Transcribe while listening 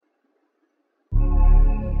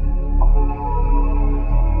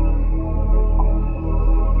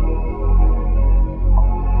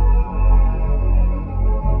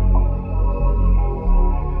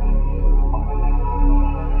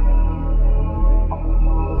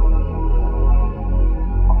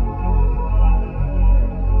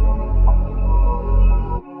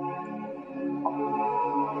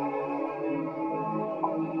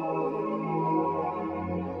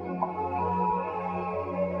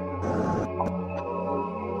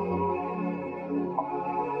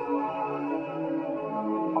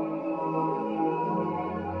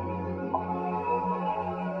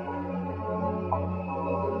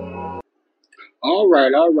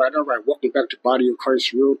All right. Welcome back to Body of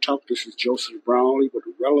Christ Real Talk. This is Joseph Brownlee with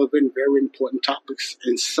relevant, very important topics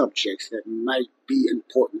and subjects that might be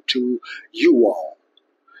important to you all.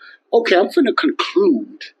 Okay, I'm going to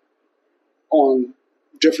conclude on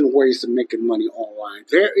different ways of making money online.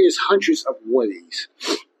 There is hundreds of ways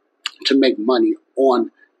to make money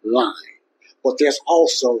online, but there's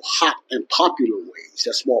also hot and popular ways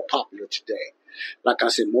that's more popular today. Like I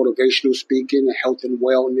said, motivational speaking, health and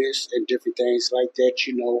wellness, and different things like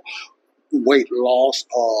that, weight loss,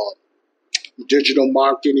 digital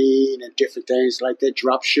marketing, and different things like that,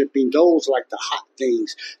 drop shipping. Those are like the hot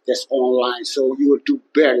things that's online. So you will do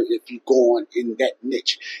better if you go on in that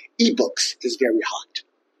niche. Ebooks is very hot.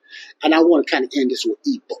 And I want to kind of end this with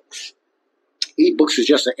ebooks. Ebooks is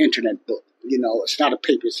just an internet book. It's not a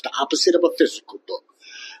paper. It's the opposite of a physical book.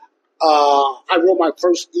 I wrote my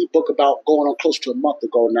first ebook about going on close to a month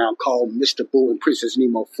ago now called Mr. Boo and Princess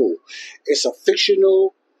Nemo Fool. It's a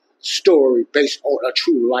fictional story based on a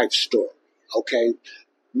true life story. Okay?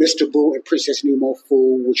 Mr. Boo and Princess Nemo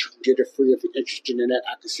Fool, which you can get it free if you're interested in that.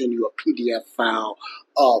 I can send you a PDF file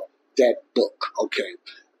of that book. Okay?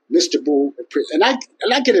 Mr. Boo and Princess, and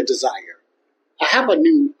I get a desire. I have a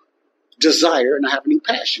new desire and I have a new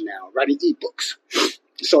passion now, writing ebooks.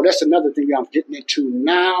 So that's another thing I'm getting into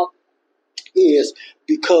now. Is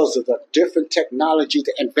because of the different technology,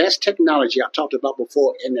 the advanced technology I talked about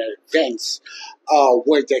before in the advanced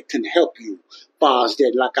way that can help you.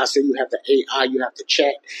 That, like I said, you have the AI, you have the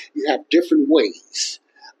chat, you have different ways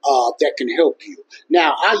that can help you.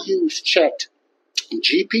 Now, I use chat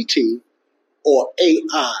GPT or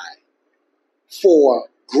AI for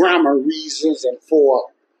grammar reasons and for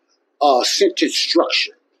sentence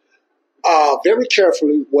structure. Very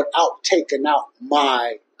carefully without taking out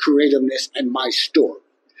my creativeness and my story.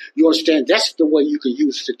 You understand? That's the way you can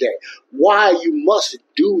use it today. Why you must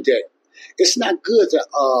do that? It's not good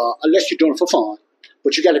unless you're doing it for fun,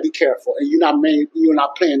 but you got to be careful. And you're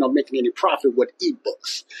not planning on making any profit with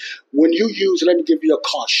ebooks. When you use, let me give you a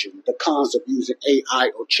caution: the cons of using AI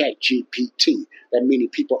or Chat GPT that many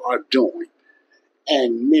people are doing,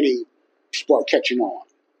 and many people are catching on.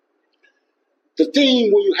 The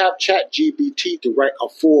thing when you have Chat GPT to write a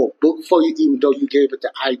full book for you, even though you gave it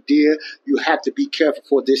the idea, you have to be careful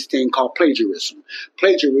for this thing called plagiarism.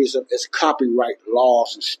 Plagiarism is copyright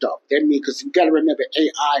laws and stuff. That means, because you got to remember,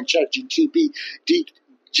 AI and Chat GPT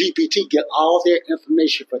get all their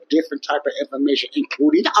information for different type of information,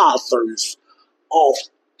 including authors off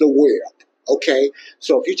the web. Okay,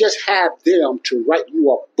 so if you just have them to write you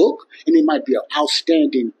a book, and it might be an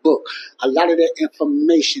outstanding book, a lot of that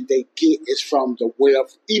information they get is from the web,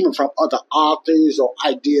 even from other authors or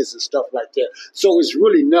ideas and stuff like that. So it's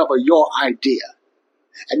really never your idea.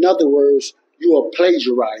 In other words, you are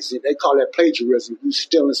plagiarizing. They call that plagiarism. You're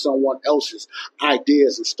stealing someone else's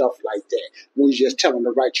ideas and stuff like that. When you just tell them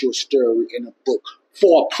to write you a story in a book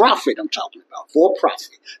for a profit, I'm talking about, for a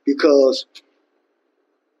profit. Because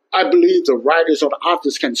I believe the writers or the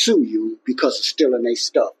authors can sue you because of stealing their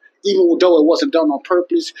stuff. Even though it wasn't done on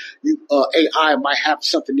purpose, AI might have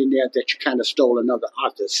something in there that you kind of stole another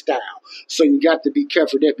author's style. So you got to be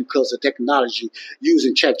careful there because of technology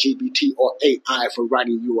using ChatGPT or AI for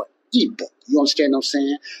writing you an ebook. You understand what I'm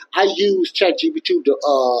saying? I use ChatGPT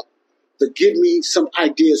to give me some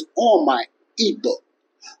ideas on my ebook.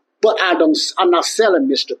 But I'm not selling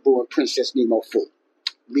Mr. Boo and Princess Nemo Fool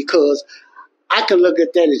because I can look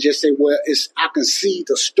at that and just say, well, I can see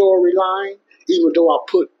the storyline, even though I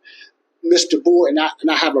put Mr. Boo and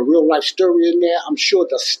I have a real life story in there. I'm sure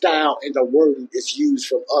the style and the wording is used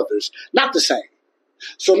from others, not the same.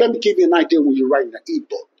 So let me give you an idea when you're writing an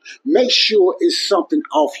ebook. Make sure it's something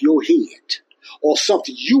off your head or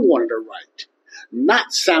something you wanted to write,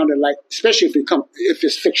 not sounding like, especially if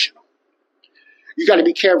it's fictional. You got to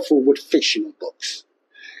be careful with fictional books.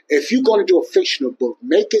 If you're going to do a fictional book,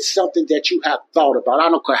 make it something that you have thought about. I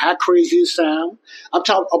don't care how crazy it sounds. I'm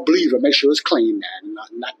talking a believer. Make sure it's clean, man,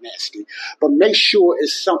 not nasty. But make sure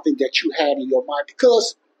it's something that you had in your mind.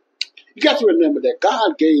 Because you got to remember that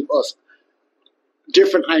God gave us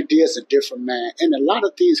different ideas and different man. And a lot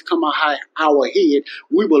of things come out our head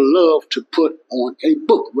we would love to put on a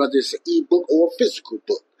book, whether it's an ebook or a physical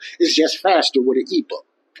book. It's just faster with an ebook,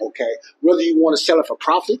 okay? Whether you want to sell it for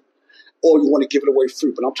profit or you want to give it away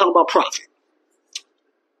free. But I'm talking about profit.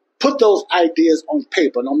 Put those ideas on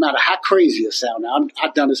paper, no matter how crazy it sounds. Now,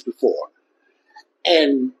 I've done this before.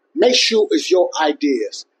 And make sure it's your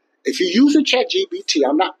ideas. If you use a ChatGPT,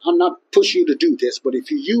 I'm not pushing you to do this, but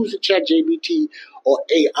if you use a ChatGPT or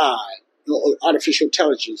AI, or artificial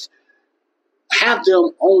intelligence, have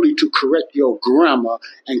them only to correct your grammar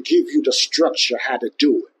and give you the structure how to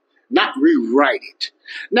do it. not rewrite it.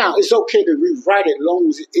 Now, it's okay to rewrite it as long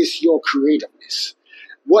as it's your creativeness.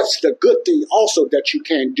 What's the good thing also that you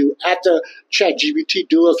can do after ChatGPT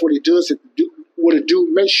does what it does,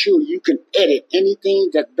 make sure you can edit anything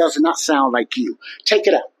that does not sound like you. Take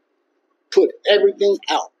it out. Put everything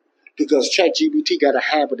out. Because ChatGPT got a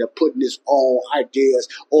habit of putting its own ideas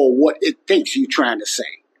or what it thinks you're trying to say.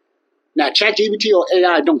 Now, ChatGPT or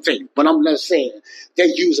AI don't think, but I'm just saying they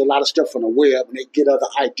use a lot of stuff from the web and they get other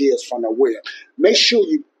ideas from the web. Make sure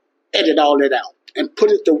you edit all that out and put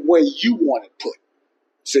it the way you want it put.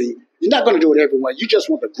 See, you're not going to do it every way. You just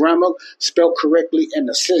want the grammar spelled correctly and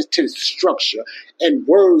the sentence structure and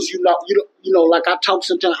words. Like I talk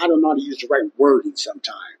sometimes, I don't know how to use the right wording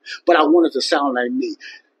sometimes, but I want it to sound like me.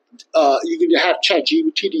 You can have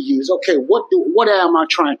ChatGPT to use. Okay, what am I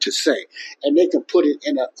trying to say? And they can put it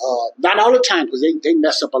in not all the time because they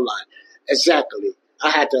mess up a lot. Exactly. I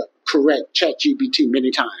had to correct ChatGPT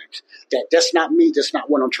many times. That's not me. That's not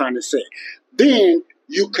what I'm trying to say. Then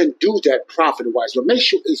you can do that profit-wise. But make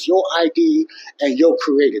sure it's your idea and your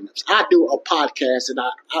creativeness. I do a podcast and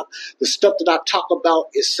the stuff that I talk about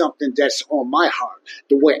is something that's on my heart,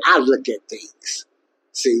 the way I look at things.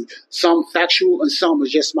 See, some factual and some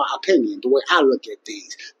is just my opinion, the way I look at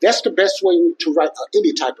things. That's the best way to write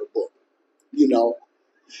any type of book.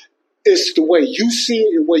 It's the way you see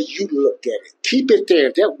it and the way you look at it. Keep it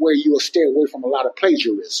there. That way you will stay away from a lot of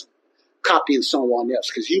plagiarism, copying someone else,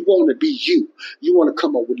 because you want to be you. You want to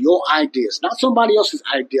come up with your ideas, not somebody else's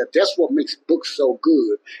idea. That's what makes books so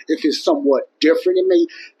good. If it's somewhat different, it may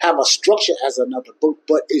have a structure as another book,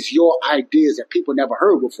 but it's your ideas that people never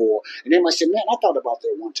heard before. And they might say, man, I thought about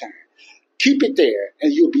that one time. Keep it there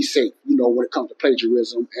and you'll be safe, when it comes to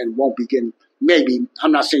plagiarism and won't be getting, maybe,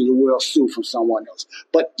 I'm not saying you will sue from someone else,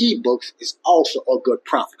 but ebooks is also a good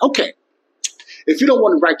profit. Okay. If you don't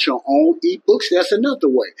want to write your own ebooks, that's another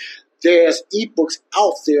way. There's ebooks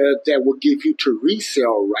out there that will give you to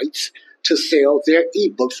resell rights to sell their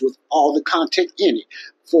ebooks with all the content in it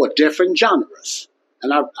for different genres.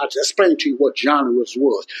 And I explained to you what genres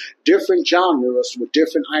was. Different genres with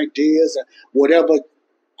different ideas and whatever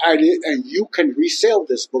idea, and you can resell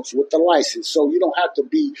these books with the license. So you don't have to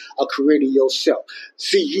be a creator yourself.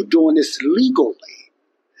 See, you doing this legally.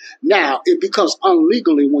 Now, it becomes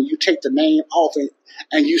unlegally when you take the name off it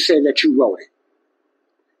and you say that you wrote it.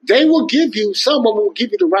 They will give you, some of them will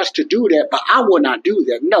give you the rights to do that, but I will not do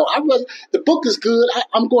that. No, the book is good.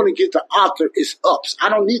 I'm going to give the author its ups. I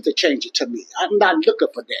don't need to change it to me. I'm not looking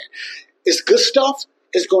for that. It's good stuff.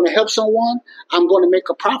 It's going to help someone. I'm going to make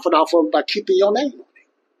a profit off of it by keeping your name on it.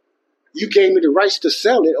 You gave me the rights to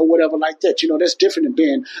sell it or whatever like that. That's different than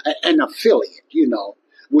being an affiliate,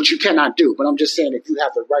 which you cannot do. But I'm just saying if you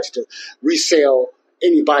have the rights to resell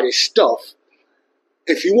anybody's stuff,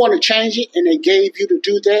 if you want to change it and they gave you to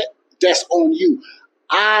do that, that's on you.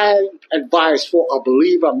 I advise for a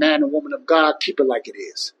believer, a man and woman of God, keep it like it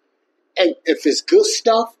is. And if it's good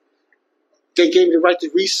stuff, they gave you the right to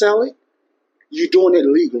resell it, you're doing it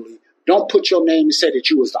legally. Don't put your name and say that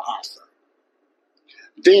you was the author.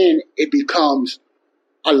 Then it becomes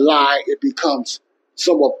a lie. It becomes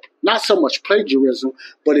somewhat, not so much plagiarism,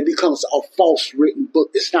 but it becomes a false written book.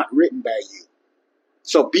 It's not written by you.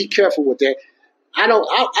 So be careful with that. I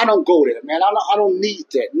don't go there, man. I don't need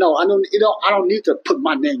that. No, I don't need to put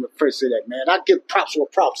my name in first of that, man. I give props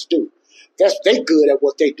what props do. They good at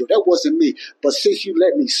what they do. That wasn't me. But since you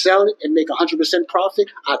let me sell it and make 100%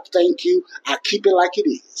 profit, I thank you. I keep it like it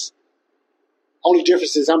is. Only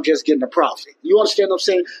difference is I'm just getting a profit. You understand what I'm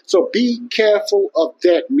saying? So be careful of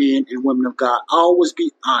that, men and women of God. Always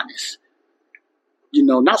be honest.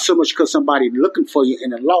 Not so much because somebody looking for you in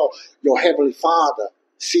the law. Your heavenly Father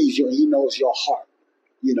sees you and he knows your heart.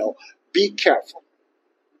 Be careful.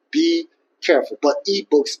 Be careful. But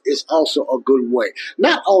ebooks is also a good way.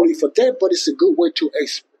 Not only for that, but it's a good way to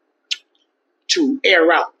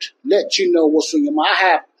air out. Let you know what's in your mind. I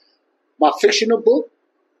have my fictional book.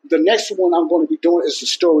 The next one I'm going to be doing is the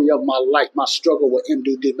story of my life, my struggle with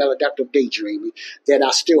MDD, maladaptive daydreaming, that I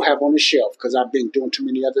still have on the shelf because I've been doing too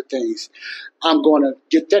many other things. I'm going to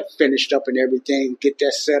get that finished up and everything, get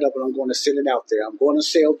that set up, and I'm going to send it out there. I'm going to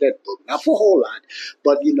sell that book, not for a whole lot,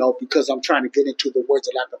 but, because I'm trying to get into the words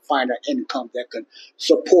that I can find an income that can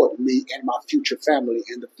support me and my future family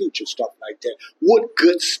and the future stuff like that. What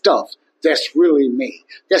good stuff that's really me.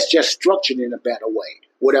 That's just structured in a better way.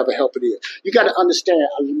 Whatever help it is. You got to understand,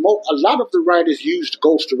 a lot of the writers used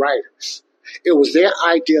ghost writers. It was their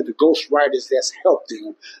idea, the ghost writers, that's helped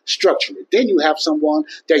them structure it. Then you have someone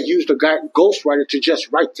that used a ghost writer to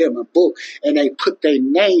just write them a book, and they put their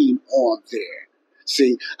name on there.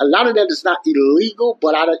 See, a lot of that is not illegal,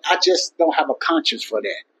 but I just don't have a conscience for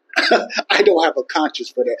that. I don't have a conscience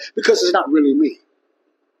for that because it's not really me.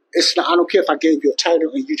 It's not, I don't care if I gave you a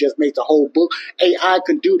title and you just made the whole book. AI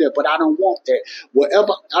can do that, but I don't want that.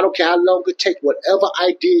 Whatever, I don't care how long it takes, whatever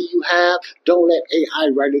idea you have, don't let AI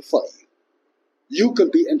write it for you. You can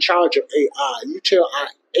be in charge of AI. You tell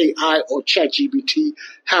AI or ChatGPT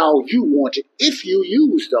how you want it if you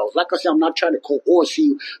use those. Like I said, I'm not trying to coerce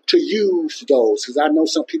you to use those because I know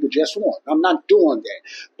some people just want. I'm not doing that.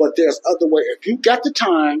 But there's other ways. If you got the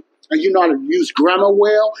time and you know how to use grammar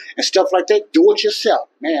well and stuff like that, do it yourself.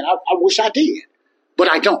 Man, I wish I did,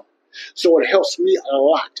 but I don't. So it helps me a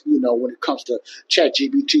lot, when it comes to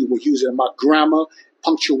ChatGPT. We're using my grammar,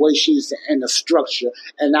 punctuations, and the structure,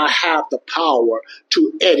 and I have the power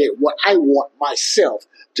to edit what I want myself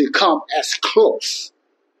to come as close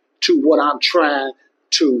to what I'm trying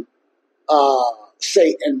to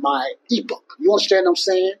say in my ebook. You understand what I'm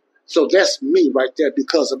saying? So that's me right there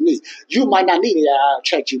because of me. You might not need AI or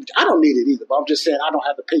ChatGPT. I don't need it either, but I'm just saying I don't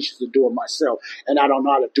have the patience to do it myself, and I don't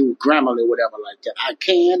know how to do Grammarly or whatever like that. I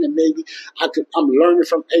can, and maybe I'm learning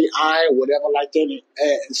from AI or whatever like that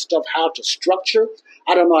and stuff, how to structure.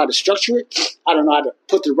 I don't know how to structure it. I don't know how to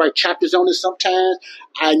put the right chapters on it sometimes.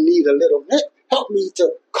 I need a little help me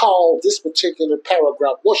to call this particular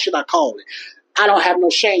paragraph. What should I call it? I don't have no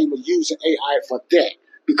shame of using AI for that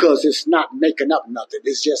because it's not making up nothing.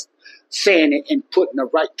 It's just saying it and putting the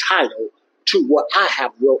right title to what I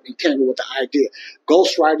have wrote and came up with the idea.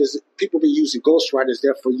 Ghostwriters, people been using ghostwriters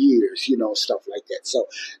there for years, stuff like that. So,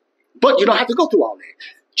 but you don't have to go through all that.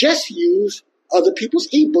 Just use other people's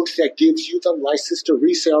ebooks that gives you the license to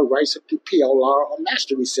resell rights to PLR or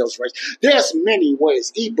master resales rights. There's many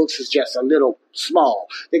ways. Ebooks is just a little small.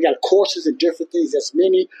 They got courses and different things. There's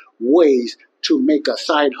many ways to make a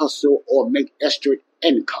side hustle or make extra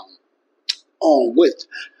income on with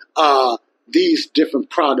these different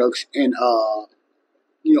products and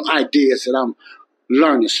ideas that I'm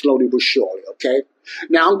learning slowly but surely. Okay,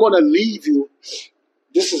 now I'm going to leave you.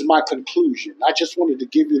 This is my conclusion. I just wanted to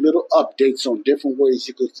give you little updates on different ways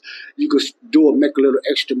you could do and make a little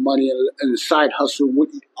extra money and side hustle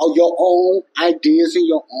with your own ideas and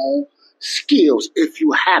your own skills if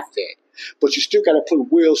you have that. But you still got to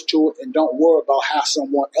put wheels to it and don't worry about how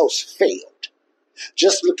someone else failed.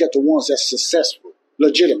 Just look at the ones that's successful,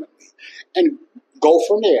 legitimately, and go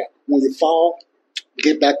from there. When you fall,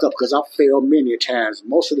 get back up because I've failed many times,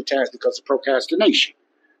 most of the times because of procrastination.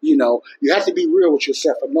 You have to be real with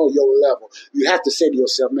yourself and know your level. You have to say to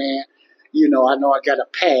yourself, man, I know I got a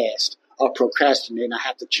past of procrastinating. I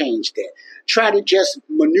have to change that. Try to just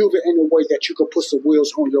maneuver in a way that you can put some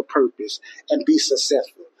wheels on your purpose and be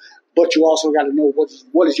successful. But you also got to know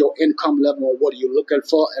what is your income level and what are you looking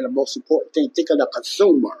for. And the most important thing, think of the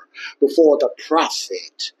consumer before the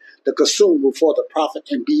profit. The consumer before the profit,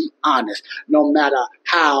 and be honest, no matter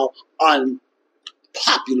how unpopular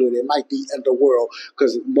they might be in the world,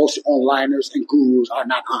 because most onliners and gurus are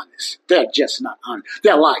not honest. They're just not honest.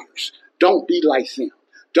 They're liars. Don't be like them.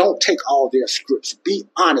 Don't take all their scripts. Be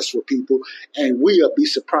honest with people, and we'll be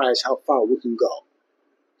surprised how far we can go.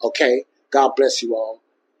 Okay? God bless you all.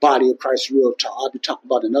 Body of Christ Real Talk. I'll be talking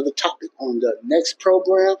about another topic on the next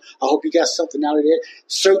program. I hope you got something out of it.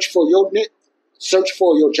 Search for your niche. Search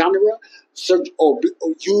for your genre. Search or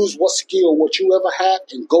use what skill, what you ever have,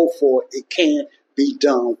 and go for it. It can be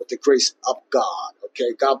done with the grace of God.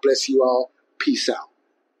 Okay? God bless you all. Peace out.